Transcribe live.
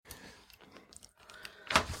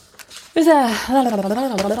Skal vi se.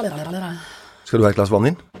 Skal du ha et glass vann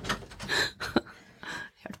inn?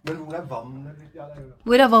 Men hvor er vannet blitt?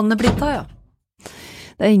 Hvor er vannet blitt da, ja?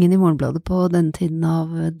 Det er ingen i Morgenbladet på denne tiden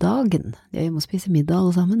av dagen. De er hjemme og spiser middag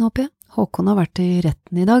alle sammen, håper jeg. Håkon har vært i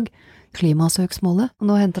retten i dag, klimasøksmålet, og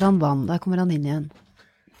nå henter han vann. Der kommer han inn igjen.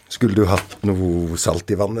 Skulle du hatt noe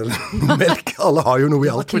salt i vann eller melk? Alle har jo noe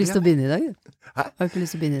i alt. Har du ikke lyst til å begynne i dag? Hæ? Har du ikke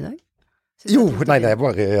lyst til å begynne i dag? Jo, nei, det er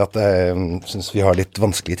bare at jeg synes vi har litt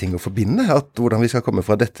vanskelige ting å forbinde. At hvordan vi skal komme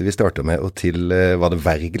fra dette vi starter med, og til, var det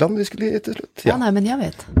Wergeland vi skulle til slutt? Ja, nei, men jeg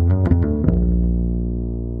vet.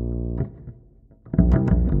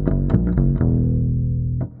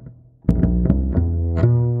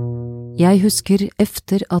 Jeg husker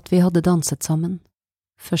efter at vi hadde danset sammen,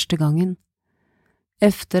 første gangen.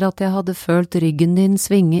 Efter at jeg hadde følt ryggen din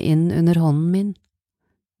svinge inn under hånden min.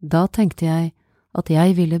 Da tenkte jeg at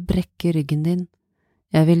jeg ville brekke ryggen din.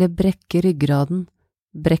 Jeg ville brekke ryggraden,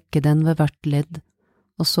 brekke den ved hvert ledd,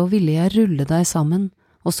 og så ville jeg rulle deg sammen,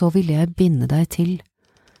 og så ville jeg binde deg til,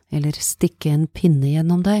 eller stikke en pinne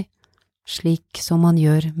gjennom deg, slik som man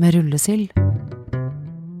gjør med rullesild.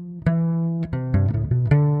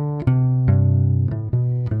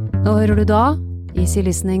 Nå hører du da Easy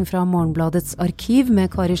Listening fra Morgenbladets arkiv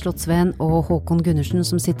med Kari Slottsveen og Håkon Gundersen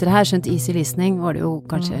som sitter her. Skjønt Easy Listening var det jo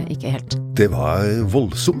kanskje ikke helt. Det var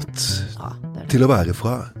voldsomt til å være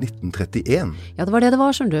fra 1931. Ja, det var det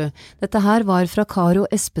var, skjønner du. Dette her var fra Karo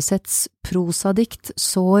Espeseths prosadikt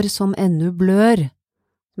Sår som ennu blør,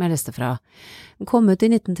 som jeg leste fra. Den kom ut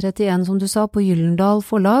i 1931, som du sa, på Gyllendal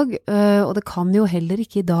forlag, og det kan jo heller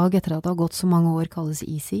ikke i dag, etter at det har gått så mange år, kalles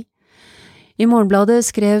Easy. I Morgenbladet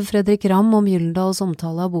skrev Fredrik Ramm om Gyllendals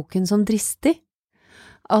omtale av boken som dristig,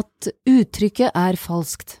 at uttrykket er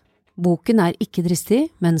falskt. Boken er ikke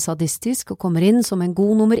dristig, men sadistisk og kommer inn som en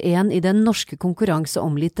god nummer 1 i den norske konkurranse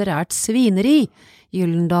om litterært svineri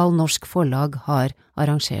Gyllendal Norsk Forlag har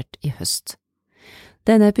arrangert i høst.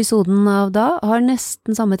 Denne episoden av da har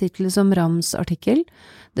nesten samme titel som Rams artikkel,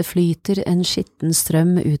 Det flyter en skitten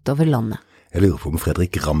strøm utover landet. Jeg lurer på om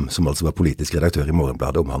Fredrik Ramm, som altså var politisk redaktør i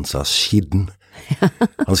Morgenbladet, om han sa skitten.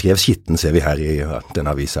 Han skrev skitten, ser vi her i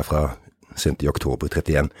denne avisa fra sent i oktober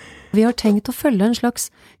 31. Vi har tenkt å følge en slags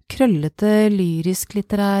krøllete lyrisk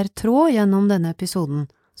litterær tråd gjennom denne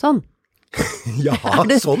episoden. Sånn. Ja,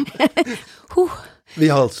 sånn.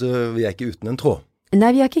 Vi er ikke uten en tråd.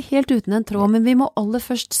 Nei, vi er ikke helt uten en tråd, men vi må aller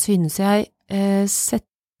først, synes jeg,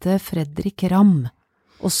 sette Fredrik Ramm.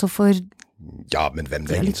 Også for... Ja, men hvem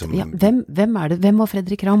det er litt, som... Ja, hvem er det? Hvem var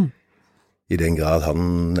Fredrik Ramm? I den grad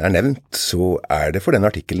han er nevnt, så er det for den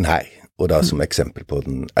artikkelen her. Og da som eksempel på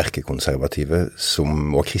den erkekonservative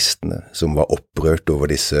og kristne, som var opprørt over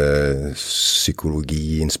disse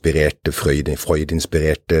psykologi-inspirerte,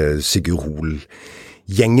 Freud-inspirerte Sigurd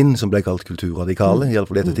Hoel-gjengen, som ble kalt kulturradikale, i alle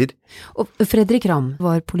fall i ettertid. Og Fredrik Ramm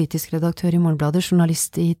var politisk redaktør i Morgenbladet,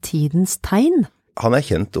 journalist i Tidens Tegn. Han er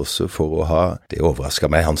kjent også for å ha, det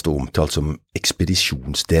overrasket meg, han står omtalt som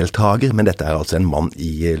ekspedisjonsdeltager, men dette er altså en mann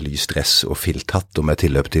i lys dress og filthatt og med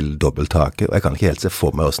tilløp til dobbelttake, og jeg kan ikke helt se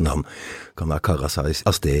for meg hvordan han kan ha karret seg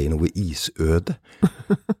av sted i noe isøde.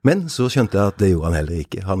 Men så skjønte jeg at det gjorde han heller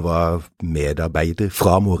ikke. Han var medarbeider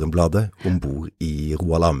fra Morgenbladet ombord i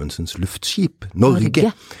Roald Amundsens luftskip,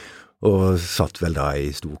 Norge. Og satt vel da i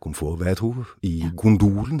stor komfort, vil jeg tro, i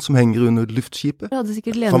gondolen som henger under luftskipet.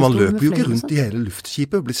 For man løper jo ikke rundt i hele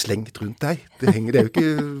luftskipet og blir slengt rundt der. Det er jo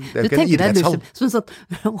ikke en idrettshall. Som en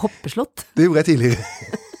sånn hoppeslott. Det gjorde jeg tidligere.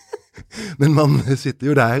 Men man sitter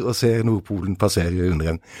jo der og ser Nordpolen passere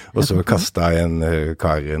under en, og så kastet en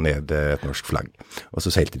kar ned et norsk flagg, og så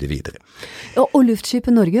seilte de videre. Og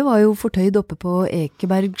luftskipet Norge var jo fortøyd oppe på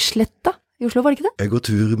Ekebergsletta. I Oslo, var det ikke det? Jeg går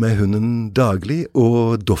tur med hunden daglig,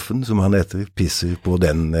 og Doffen, som han heter, pisser på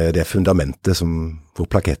det fundamentet hvor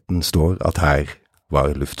plaketten står at her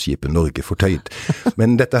var luftskipet Norge fortøyd.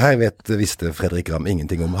 Men dette her visste Fredrik Ramm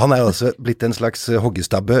ingenting om. Han er altså blitt en slags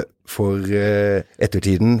hoggestabbe for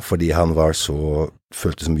ettertiden, fordi han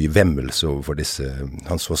følte så mye vemmelse overfor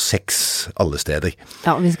han så sex alle steder.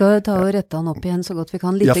 Ja, vi skal ta og rette han opp igjen så godt vi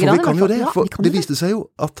kan. Ja, for vi kan jo det. For det viste seg jo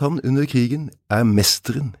at han under krigen er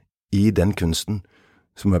mesteren i den kunsten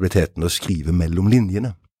som er blitt hetende å skrive mellom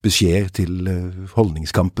linjene. Beskjed til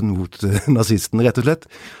holdningskampen mot nazisten, rett og slett,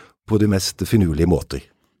 på de mest finurlige måter.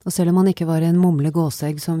 Og selv om han ikke var en mumle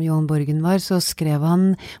gåsegg som Johan Borgen var, så skrev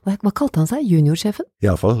han, hva kalte han seg? Juniorsjefen? I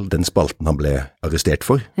alle fall den spalten han ble arrestert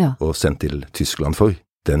for, og sendt til Tyskland for.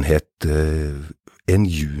 Den het En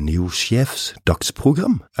juniorsjefs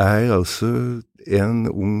dagsprogram. Er altså en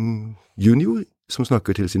ung junior som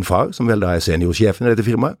snakker til sin far, som vel da er seniorsjefen i dette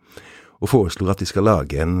firmaet, og foreslår at de skal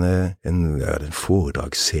lage en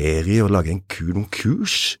foredragsserie og lage noen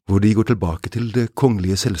kurs, hvor de går tilbake til Det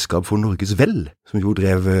Kongelige Selskap for Norges Vel, som jo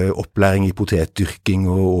drev opplæring i potetdyrking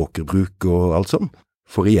og åkerbruk og alt sånt,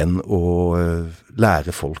 for igjen å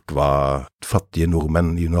lære folk hva fattige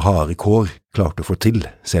nordmenn under harde kår klarte å få til,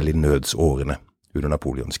 selv i nødsårene under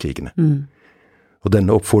Napoleonskrigene. Og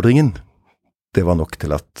denne oppfordringen, det var nok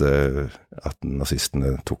til at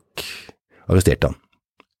nazistene arresterte han.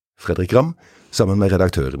 Fredrik Gram, sammen med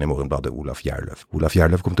redaktøren i Morgenbladet Olaf Gjerløv. Olaf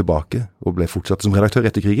Gjerløv kom tilbake og ble fortsatt som redaktør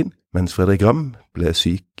etter krigen, mens Fredrik Gram ble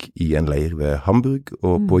syk i en leir ved Hamburg,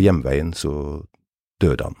 og på hjemveien så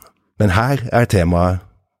døde han. Men her temaet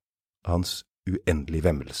hans uendelige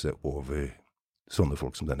vemmelse over sånne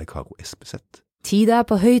folk som denne Karo Espeseth. Tid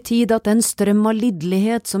på høy tid at den strøm av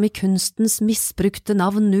liddelighet som i kunstens misbrukte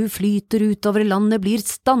navn nu flyter utover landet blir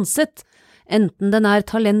stanset, enten den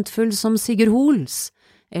talentfull som Sigurd Hoels,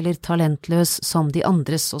 eller talentløs som de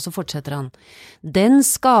andres, og så fortsetter han. Den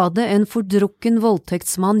skade en fordrukken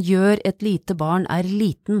voldtektsmann gjør et lite barn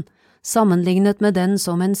liten, sammenlignet med den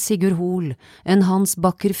som en Sigurd Hoel, en Hans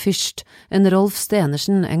Bakker Fyrst, en Rolf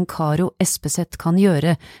Stenersen, en Karo Espeseth kan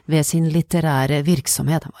gjøre ved sin litterære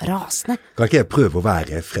virksomhet. Han var rasende. Kan ikke jeg prøve å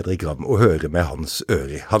være Fredrik Gram og høre med hans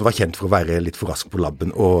ører? Han var kjent for å være litt for rask på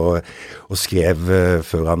labben og skrev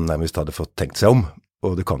før han nærmest hadde fått tenkt seg om.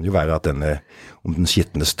 Og det kan jo være at om den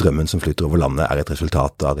skittende strømmen som flytter over landet et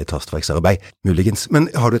resultat av det tastverksarbeid, muligens. Men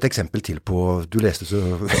har du et eksempel til på, du leste så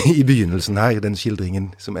i begynnelsen her, den skildringen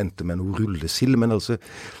som endte med noe rullesild, men altså...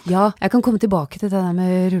 Ja, jeg kan komme tilbake til det der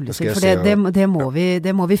med rullesild, for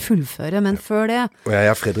det må vi fullføre, men før det... Og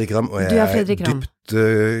jeg Fredrik Gram, og jeg dypt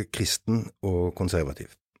kristen og konservativ.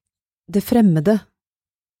 Det fremmede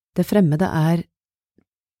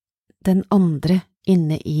den andre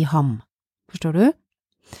inne i ham. Forstår du?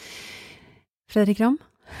 Fredrik Ram?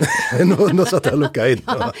 nå satt jeg og lukket inn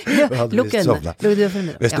og hadde lukk lyst sovnet.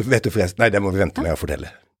 Vet du forresten? Nei, det må vi vente med å fortelle.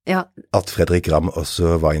 Ja. At Fredrik Ram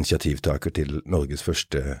også var initiativtaker til Norges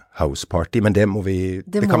første house party, men det kan vi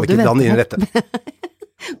ikke blande inn i dette.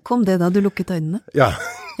 Kom det da du lukket øynene? Ja.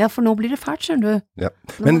 Ja, for nå blir det fælt, skjønner du. Ja.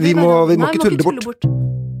 Men vi må ikke tulle det bort.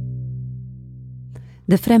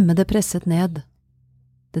 Det fremmede presset ned.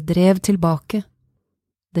 Det drev tilbake.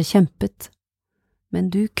 Det kjempet. Men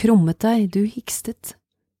du krummet deg, du hikstet.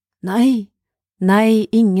 Nei,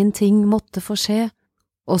 ingenting måtte få skje,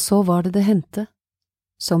 og så var det hendte.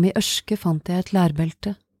 Som i ørske fant jeg et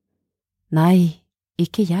lærbelte. Nei,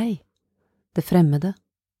 ikke jeg, det fremmede.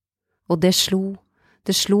 Og det slo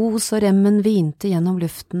så remmen vinte gjennom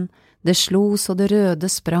luften, det slo så det røde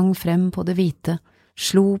sprang frem på det hvite,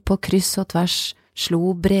 slo på kryss og tvers,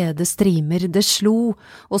 slo brede strimer, det slo,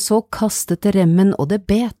 og så kastet det remmen, og det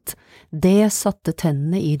bet. Det satte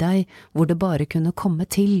tennene i deg, hvor det bare kunne komme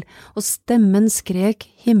til, og stemmen skrek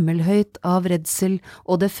himmelhøyt av redsel,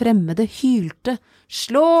 og det fremmede hylte,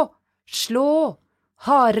 slå,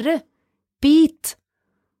 hardere, bit!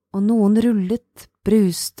 Og noen rullet,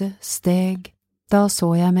 bruste, steg. Da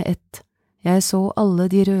så jeg med ett. Jeg så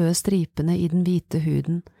alle de røde stripene i den hvite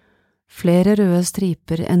huden. Flere røde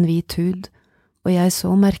striper enn hvit hud, og jeg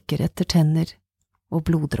så merker etter tenner og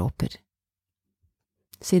bloddråper.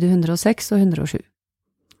 Side 106 og 107.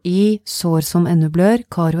 I Sår som ennå blør,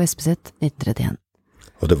 Karo Espeseth, 1931.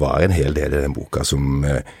 Og det var en hel del i den boka som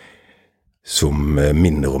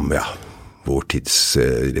minner om, vår tids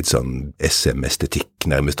litt sånn SM-estetikk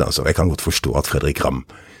nærmest. Altså. Jeg kan godt forstå at Fredrik Ram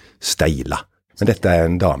steila. Men dette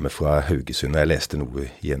en dame fra Haugesund, og jeg leste noe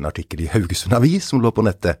i en artikkel i Haugesund Avis som lå på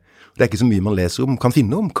nettet. Det ikke så mye man leser om, kan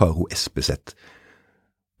finne om Karo Espeseth.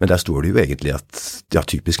 Men der står det jo egentlig at,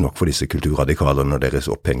 typisk nok for disse kulturradikalerne og deres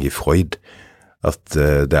oppheng i Freud, at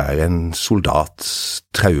det en soldats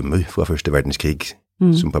traumer fra første verdenskrig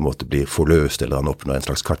som på en måte blir forløst, eller han oppnår en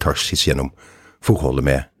slags katarsis gjennom forholdet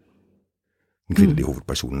med den kvinnelige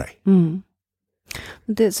hovedpersonen.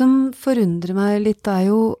 Det som forundrer meg litt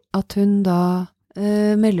jo at hun da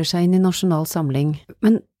melder seg inn i Nasjonal Samling.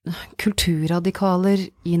 Men kulturradikaler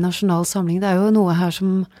i Nasjonal Samling, det jo noe her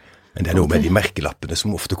som... Men det noe med de merkelappene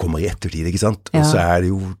som ofte kommer i ettertid, ikke sant? Og så det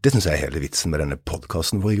jo, det synes jeg hele vitsen med denne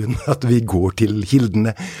podcasten vår i grunnen, at vi går til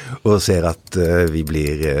kildene og ser at vi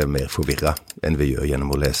blir mer forvirret enn vi gjør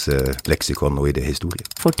gjennom å lese leksikon og idéhistorie.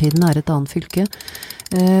 Fortiden et annet fylke,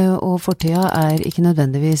 og fortida ikke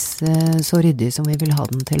nødvendigvis så ryddig som vi vil ha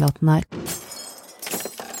den til at den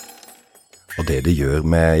Og det gjør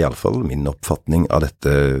med i alle fall min oppfatning av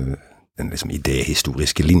dette, den liksom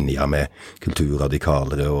idéhistoriske linja med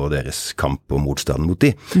kulturradikalere og deres kamp og motstand mot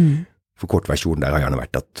de. For kortversjonen der har gjerne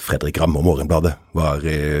vært at Fredrik Ram og Morgenbladet var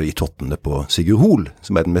i tottene på Sigurd Hoel,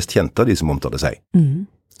 som den mest kjente av de som omtaler seg.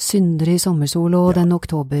 Syndere i sommersol og den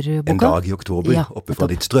oktoberboka. En dag i oktober, Ja, oppe fra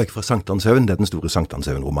ditt strøk fra Sankthanshaugen, det er den store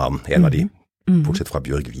Sankthanshaugen-romanen, en av de, bortsett fra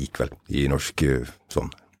Bjørgvik vel, i norsk sånn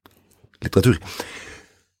litteratur.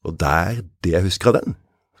 Og det jeg husker av den,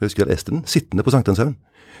 for jeg husker jeg leste den, sittende på Sankthanshaugen,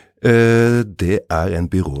 det er en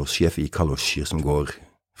byråsjef i kalosjer som går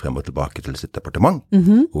frem og tilbake til sitt departement,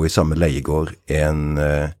 og i samme leie går en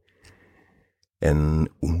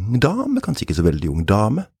ung dame, kanskje ikke så veldig ung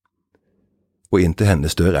dame, og inn til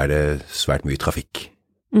hennes dør er det svært mye trafikk.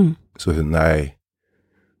 Så hun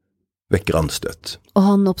vekker anstøt. Og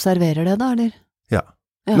han observerer det da, eller? Ja.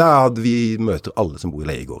 Nei, vi møter alle som bor i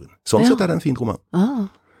leiegården. Sånn sett er det en fin roman.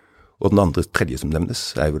 Og den tredje som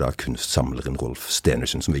nevnes er jo da kunstsamleren Rolf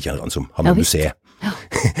Stenersen, som vi kjenner han som han museet.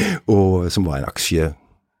 Og som var en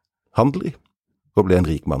aksjehandler, og ble en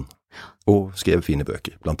rik mann. Og skrev fine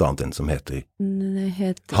bøker, blant annet en som heter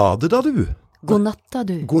Ha det da, du! God natt da,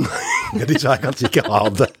 du! Ja, de sa jeg kanskje ikke ha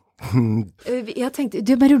det. Jeg tenkte,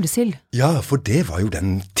 du med rullesild. Ja, for det var jo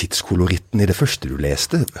den tidskoloritten i det første du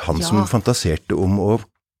leste. Han som fantaserte om å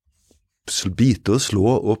bite og slå,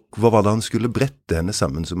 og hva var det han skulle brette henne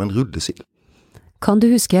sammen som en rullesild? Kan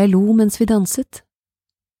du huske jeg lo mens vi danset?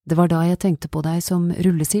 Det var da jeg tenkte på deg som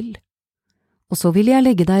rullesild. Og så ville jeg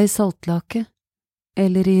legge deg i saltlake,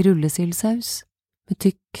 eller i rullesildsaus, med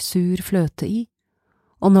tykk, sur fløte i.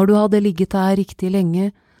 Og når du hadde ligget der riktig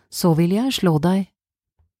lenge, så ville jeg slå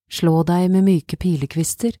deg med myke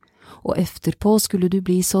pilekvister, og efterpå skulle du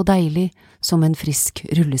bli så deilig som en frisk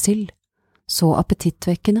rullesild, så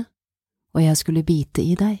appetittvekkende, og jeg skulle bite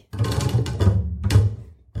i deg.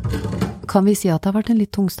 Kan vi si at det har vært en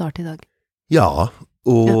litt tung start i dag? Ja,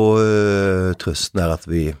 og trøsten er at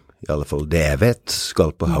vi, i alle fall det jeg vet,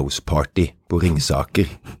 skal på house party på Ringsaker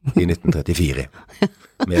i 1934.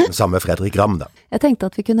 Med den samme Fredrik Ramm, da. Jeg tenkte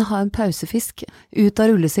at vi kunne ha en pausefisk, ut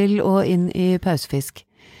av rullesild og inn i pausefisk.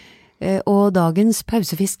 Og dagens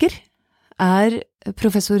pausefisker er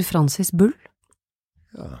professor Francis Bull.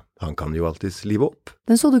 Ja, han kan jo alltids live opp.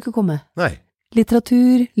 Den så du ikke komme. Nei.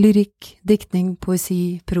 Litteratur, lyrikk, diktning,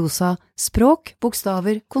 poesi, prosa, språk,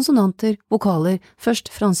 bokstaver, konsonanter, vokaler. Først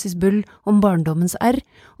Francis Bull om barndommens R,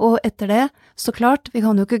 og etter det, så klart, vi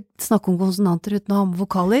kan jo ikke snakke om konsonanter uten å ha med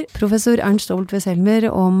vokaler. Professor Ernst Olt-Wesselmer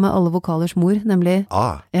om alle vokalers mor, nemlig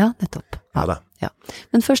A. Ja, nettopp. Ja da. Ja.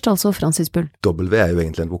 Men først altså Francis Bull. W er jo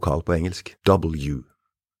egentlig en vokal på engelsk. W.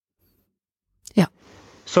 Ja.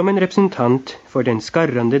 Som en representant for den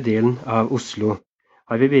skarrende delen av Oslo,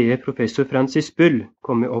 har vi bedt professor Francis Bull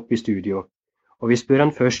komme opp i studio, og vi spør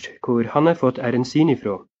han først hvor han har fått æren sin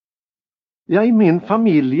ifra. Ja, i min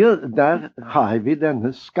familie, der har vi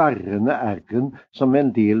denne skarrende æren som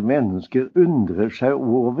en del mennesker undrer seg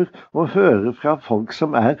over og hører fra folk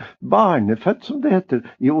som er barnefødt, som det heter,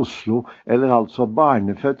 i Oslo, eller altså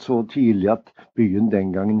barnefødt så tidlig at byen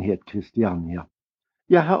den gangen het Kristiania.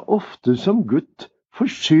 Jeg har ofte som gutt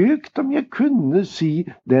forsøkt om jeg kunne si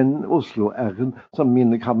den Oslo-æren som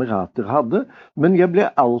mine kamerater hadde, men jeg ble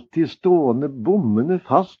alltid stående bommende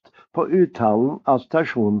fast på uttalen av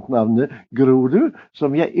stasjonsnavnet Grorud,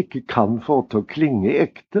 som jeg ikke kan få til å klinge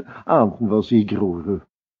ekte, annet enn å si Grorud.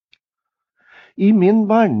 I min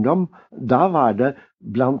barndom, da var det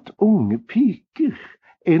blant unge piker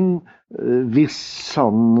en viss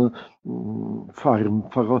sånn form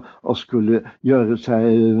for å skulle gjøre seg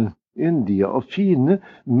yndige og fine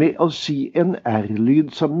med å si en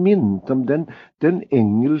R-lyd som minnet om den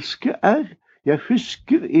engelske R. Jeg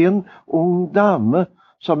husker en ung dame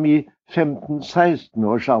som i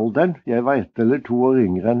 15-16-årsalderen, jeg vet eller 2 år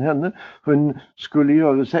yngre enn henne, hun skulle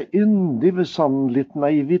gjøre seg yndig med sånn litt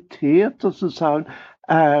naivitet, og så sa hun,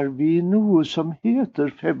 er vi noe som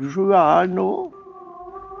heter februar nå?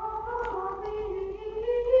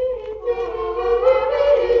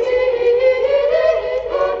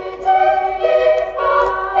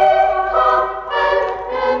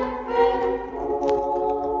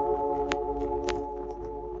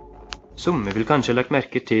 Somme vil kanskje ha lagt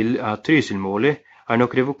merke til at Trysilmålet har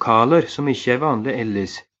noen vokaler som ikke er vanlige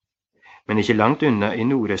ellers. Men ikke langt unna i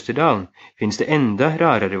Nord-Østerdalen finnes det enda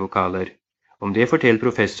rarere vokaler. Om det forteller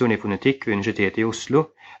professoren i fonetikk ved Universitetet i Oslo,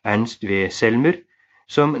 Ernst V. Selmer,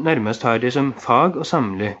 som nærmest har det som fag å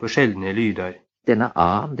samle på sjeldne lyder. Denne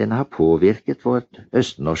A, den har påvirket vårt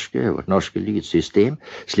norske lydsystem,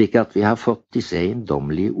 slik at vi har fått disse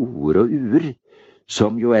eiendommelige ord og ur,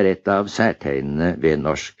 som jo er et av særtegnene ved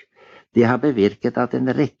norsk. Det har bevirket at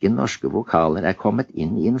en rekke norske vokaler er kommet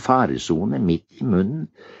inn i en faresone midt i munnen.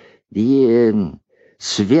 De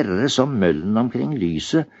svirrer som møllen omkring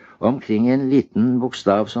lyset, omkring en liten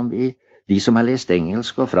bokstav som de som har lest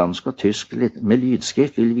engelsk og fransk og tysk med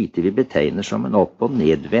lydskrift vil vite vi betegner som en opp- og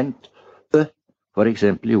nedvendt ø, for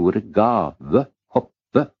eksempel i ordet gave,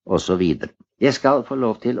 hoppe og så videre. Jeg skal få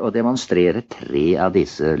lov til å demonstrere 3 av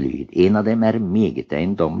disse lyd. En av dem er meget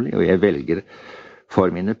eiendommelig, og jeg velger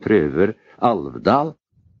for mine prøver Alvdal.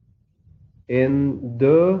 En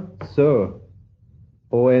død sø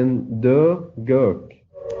og en død gørk.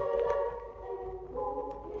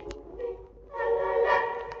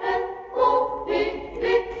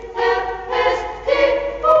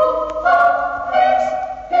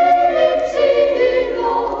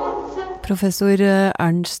 Professor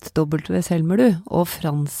Ernst W. Selmerud og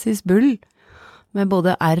Francis Bull med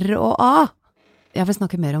både R og A. Jeg vil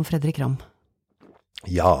snakke mer om Fredrik Ramm.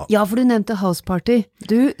 Ja. Ja, for du nevnte House Party.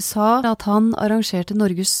 Du sa at han arrangerte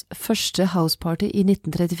Norges første House Party i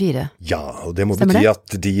 1934. Ja, og det må Stemmer bety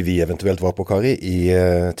det? at vi eventuelt var på, Kari,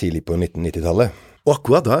 tidlig på 1990-tallet. Og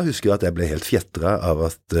akkurat da husker jeg at jeg ble helt fjetret av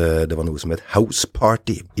at det var noe som het House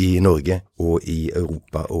Party i Norge og i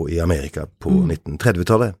Europa og i Amerika på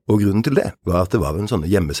 1930-tallet. Og grunnen til det var at det var en sånne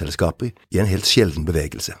hjemmeselskaper i en helt sjelden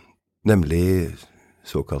bevegelse, nemlig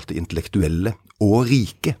såkalte intellektuelle og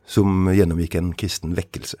rike, som gjennomgikk en kristen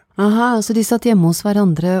vekkelse. Aha, så de satt hjemme hos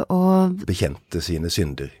hverandre og... Bekjente sine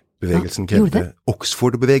synder. Bevegelsen Ja, gjorde krevde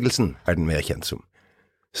Oxford-bevegelsen, er den mer kjent som.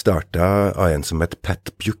 Startet av en som het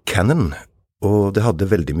Pat Buchanan, og det hadde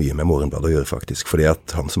veldig mye med Morgenbladet å gjøre faktisk, fordi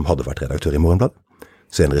at han som hadde vært redaktør i Morgenbladet,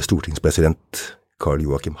 senere stortingspresident Karl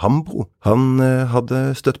Joachim Hambro, han hadde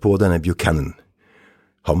støtt på denne Buchanan.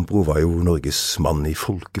 Hambro var jo Norges mann i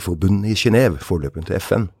Folkeforbundet i Genève, forløperen til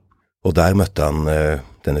FN. Og der møtte han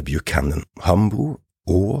denne Buchanan, Hambro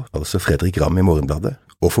og altså Fredrik Ramm i Morgenbladet,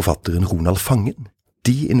 og forfatteren Ronald Fangen.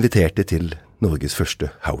 De inviterte til Norges første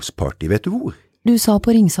House Party, vet du hvor? Du sa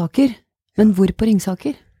på Ringsaker, men hvor på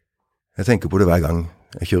Ringsaker? Jeg tenker på det hver gang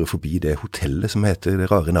jeg kjører forbi det hotellet som heter det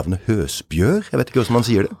rare navnet Høsbjør. Jeg vet ikke hvordan man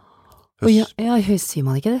sier det. Sier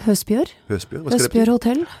man ikke det? Høsbjør? Høsbjør, Høsbjør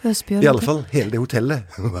hotell? Høsbjør I alle fall, hele det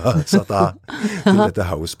hotellet var satt av til dette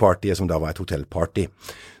House Party, som da var et hotellparty,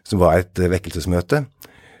 som var et vekkelsesmøte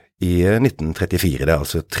i 1934, det er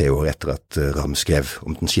altså 3 år etter at Ramm skrev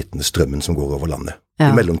om den skittende strømmen som går over landet.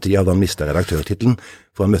 Ja. I mellomtid hadde han mistet redaktørtitelen,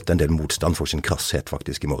 for han møtte en del motstand for sin krasshet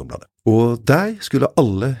faktisk i Morgenbladet. Og der skulle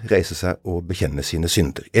alle reise seg og bekjenne sine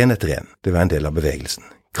synder, en etter en. Det var en del av bevegelsen.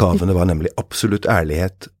 Kravene var nemlig absolutt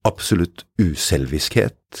ærlighet, absolutt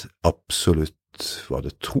uselviskhet, absolutt, var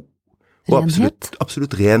det tro? Og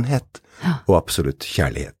absolutt renhet, og absolutt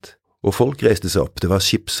kjærlighet. Og folk reiste seg opp. Det var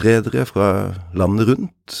skipsredere fra landet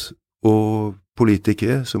rundt, og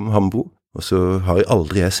politikere som Hambro. Og så har jeg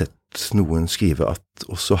aldri sett noen skrive at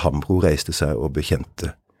også Hambro reiste seg og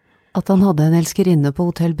bekjente. At han hadde en elskerinne på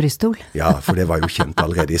Hotell Bristol. Ja, for det var jo kjent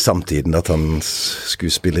allerede i samtiden at hans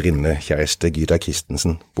skuespillerinne, kjæreste Gyda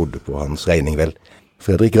Christensen, bodde på hans regning vel.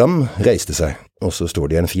 Fredrik Ramm reiste seg, og så står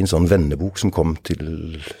det i en fin sånn vennebok som kom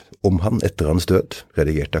til om han etter hans død,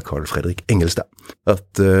 redigert av Carl Fredrik Engelstad,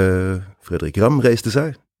 at Fredrik Ramm reiste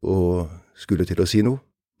seg og skulle til å si noe,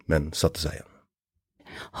 men satte seg igjen.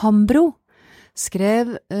 Hambro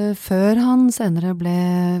skrev før han senere ble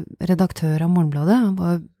redaktør av Morgenbladet, han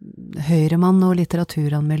var høyremann og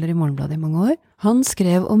litteraturanmelder i Morgenbladet i mange år. Han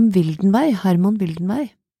skrev om Wildenvey, Herman Wildenvey.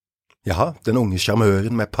 Jaha, den unge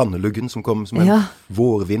charmøren med panneluggen som kom som en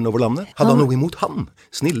vårvind over landet. Hadde han noe imot han?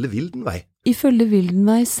 Snille Wildenvey. Ifølge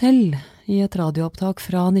Wildenvey selv, i et radioopptak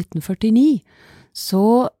fra 1949,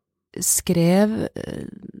 så skrev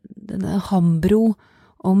denne Hambro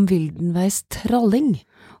om Wildenveys tralling.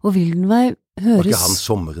 Og Wildenvey høres... Var ikke han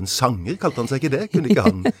sommerens sanger, kalte han seg ikke det? Kunne ikke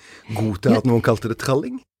han godta at noen kalte det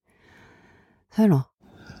tralling? Hør nå.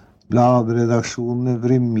 Bladredaksjonene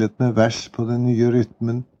vrimlet med vers på den nye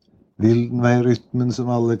rytmen, Wildenvey-rytmen som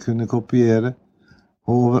alle kunne kopiere,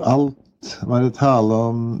 og overalt var det tale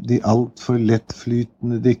om de alt for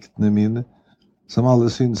lettflytende diktene mine, som alle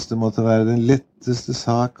syntes det måtte være den letteste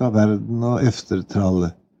sak av verden å eftertralle.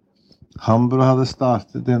 Hambro hadde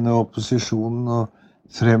startet denne opposisjonen og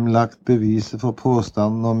fremlagt beviset for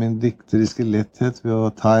påstanden om min dikteriske letthet ved å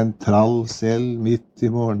ta en trall selv midt i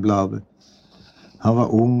Morgenbladet. Han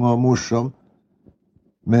var ung og morsom,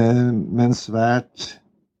 men svært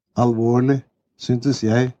alvorlig, syntes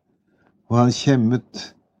jeg, og han kjemmet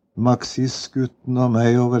Maxis-gutten og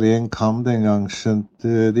meg over en kam den gang, skjønt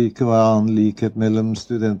det ikke var annen likhet mellom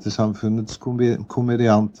studentersamfunnets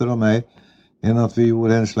komedianter og meg, enn at vi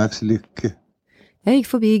gjorde en slags lykke. Jeg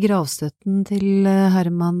gikk forbi gravstøtten til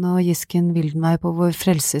Herman og Gisken Wildenvey på vår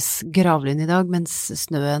frelses gravlund i dag, mens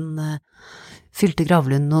snøen fylte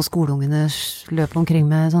gravlunden og skoleungene løp omkring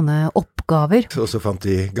med sånne oppgaver. Og så fant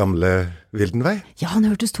de gamle Wildenvey? Ja, han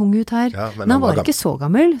hørtes tung ut her. Ja, men han var ikke så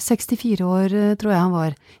gammel. 64 år tror jeg han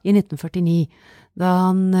var i 1949. da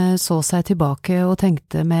han så seg tilbake og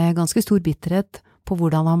tenkte med ganske stor bitterhet på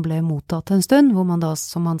hvordan han ble mottatt en stund, hvor man da,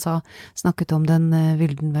 som han sa, snakket om den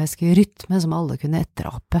vildenveiske rytme som alle kunne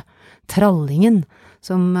etterape. Trallingen,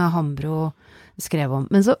 som Hambro skrev om.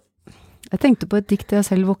 Men så, jeg tenkte på et dikt jeg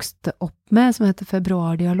selv vokste opp med, som heter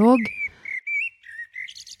Februardialog.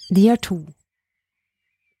 De 2.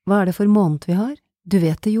 Hva det for måned vi har? Du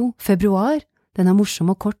vet det jo, februar, den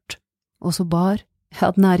morsom og kort, og så bar,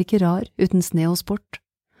 ja, den ikke rar, uten sne og sport.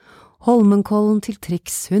 Holmenkollen til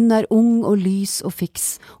triks, hun ung og lys og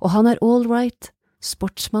fiks, og han all right,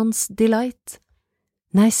 sportsmanns delight.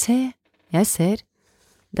 Nei, se, jeg ser,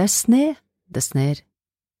 det sne, det sner.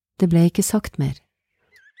 Det ble ikke sagt mer.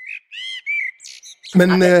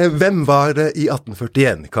 Men hvem var det i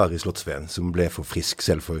 1841, Kari Slottsveen, som ble for frisk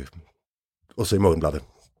selv for, også i Morgenbladet?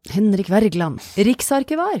 Henrik Wergeland,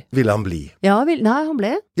 riksarkivar. Ville han bli? Ja, nei, han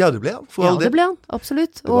ble. Ja, det ble han, for all det ble han,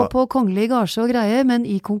 absolutt. Og på kongelig gasje og greie, men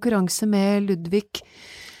i konkurranse med Ludvig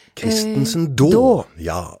Christensen Daa.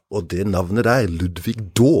 Ja, og det navnet der, Ludvig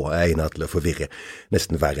Daa, egnet til å forvirre.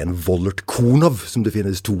 Nesten verre enn Vollert Konov, som det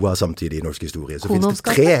finnes 2 av samtidig i norsk historie. Så finnes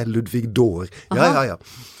det 3 Ludvig Daer. Ja.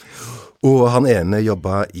 Og han ene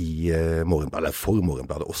jobbet i Morgenbladet, for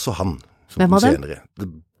Morgenbladet, også han. Hvem var det?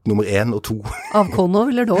 Nummer 1 og 2. Av Konov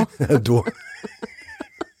eller da? Da.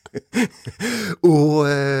 Og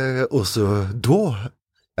også da,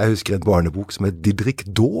 jeg husker en barnebok som het Didrik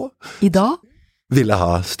Da. I dag? Ville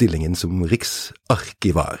ha stillingen som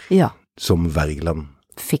riksarkivar. Ja. Som Wergeland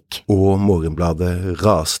fikk. Og Morgenbladet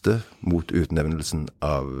raste mot utnevnelsen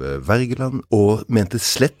av Wergeland, og mente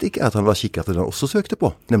slett ikke at han var kikkert den også søkte på,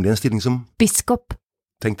 nemlig en stilling som biskop.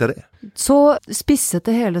 Tenkte jeg det. Så spisset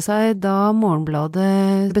det hele seg da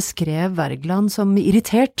Morgenbladet beskrev Wergeland som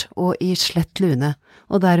irritert og i slett lune,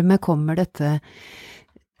 og dermed kommer dette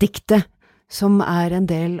diktet, som en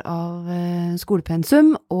del av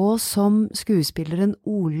skolepensum, og som skuespilleren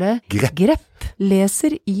Ole Grepp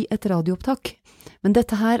leser i et radioopptak. Men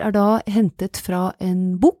dette her da hentet fra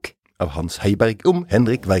en bok av Hans Heiberg om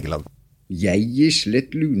Henrik Wergeland. Jeg i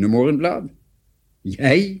slett lune Morgenblad.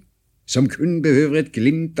 Jeg som kun behøver et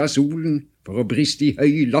glimt av solen for å briste i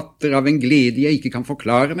høy latter av en glede jeg ikke kan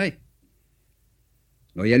forklare meg.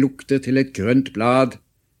 Når jeg lukter til et grønt blad,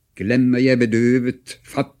 glemmer jeg bedøvet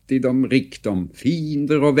fattigdom, rikdom,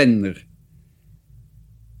 fiender og venner.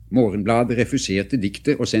 Morgenbladet refuserte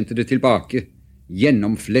diktet og sendte det tilbake,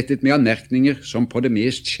 gjennomflettet med anmerkninger som på det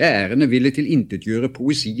mest skjærende ville tilintetgjøre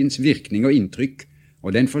poesiens virkning og inntrykk,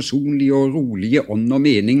 og den forsonlige og rolige ånd og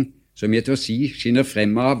mening, som jeg til å si skinner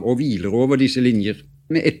frem av og hviler over disse linjer.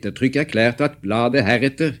 Med ettertrykk erklærte at bladet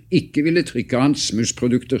heretter ikke ville trykke hans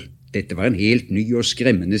smussprodukter. Dette var en helt ny og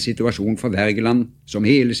skremmende situasjon for Wergeland, som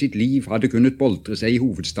hele sitt liv hadde kunnet boltre seg i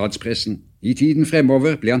hovedstadspressen. I tiden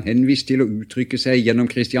fremover ble han henvist til å uttrykke seg gjennom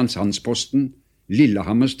Kristiansandsposten,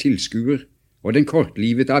 Lillehammers Tilskuer og den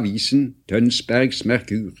kortlivede avisen Tønsbergs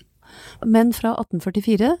Merkur. Men fra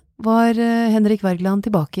 1844 var Henrik Wergeland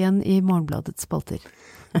tilbake igjen i Morgenbladets spalter.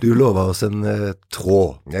 Du lover oss en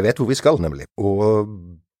tråd. Jeg vet hvor vi skal, nemlig. Og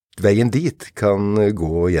veien dit kan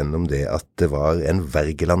gå gjennom det at det var en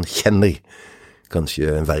Wergeland-kjenner.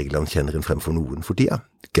 Kanskje en Wergeland-kjenneren fremfor noen for tida.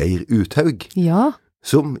 Geir Uthaug. Ja.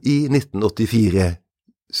 Som i 1984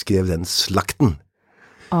 skrev den Skitten.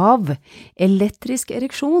 Av elektrisk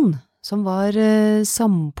ereksjon, som var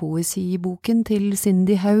sampoesiboken til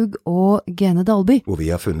Cindy Haug og Gene Dalby. Og vi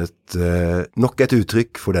har funnet nok et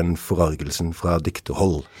uttrykk for den forargelsen fra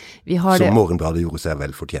dikterhold, som Morgenbladet gjorde seg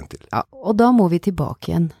vel fortjent til. Ja, og da må vi tilbake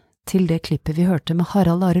igjen til det klippet vi hørte med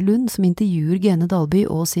Harald Are Lund, som intervjuer Gene Dalby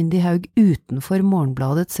og Cindy Haug utenfor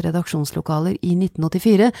Morgenbladets redaksjonslokaler i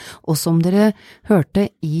 1984, og som dere hørte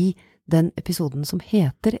i den episoden som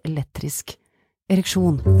heter Elektrisk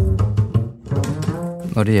ereksjon.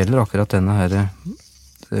 Når det gjelder akkurat denne her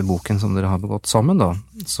boken som dere har begått sammen da,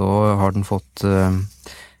 så har den fått,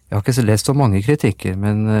 jeg har ikke lest så mange kritikker,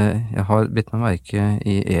 men jeg har bitt meg merke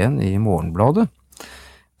i en i Morgenbladet,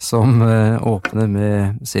 som åpner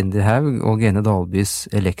med Cindy Haug og Gene Dalbys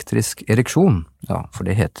Elektrisk ereksjon, ja, for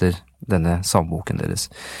det heter denne samboken deres,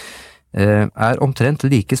 omtrent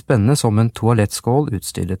like spennende som en toalettskål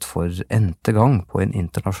utstillet for n-te gang på en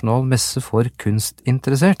internasjonal messe for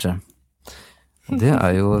kunstinteresserte. Det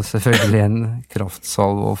jo selvfølgelig en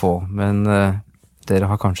kraftsalve å få, men dere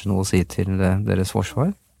har kanskje noe å si til deres forsvar?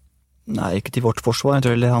 Nei, ikke til vårt forsvar. Jeg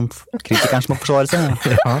tror det han kritikeren som må forsvare seg.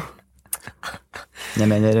 Ja. Jeg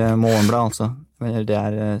mener Morgenblad, altså. Det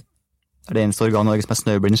det eneste organet i Norge som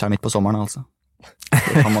snøblind midt på sommeren, altså.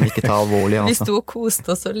 Det kan man ikke ta alvorlig, altså. Vi sto og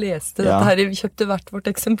koste oss og leste dette her. Vi kjøpte hvert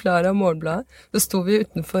vårt eksemplar av Morgenbladet. Så sto vi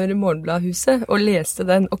utenfor Morgenbladhuset og leste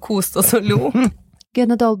den og koste oss og lo.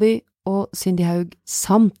 Gønne Dalby og Cindy Haug,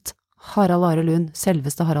 samt Harald Are Lund,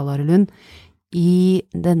 selveste Harald Are Lund, i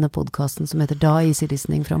denne podcasten som heter Da Easy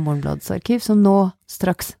Listening fra Morgenbladets arkiv, som nå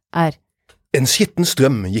straks er. En skitten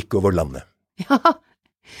strøm gikk over landet. Ja,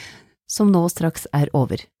 som nå straks er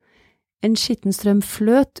over. En skitten strøm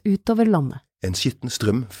fløt utover landet. En skitten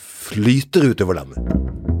strøm flyter utover landet.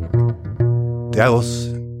 Det er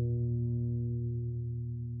oss.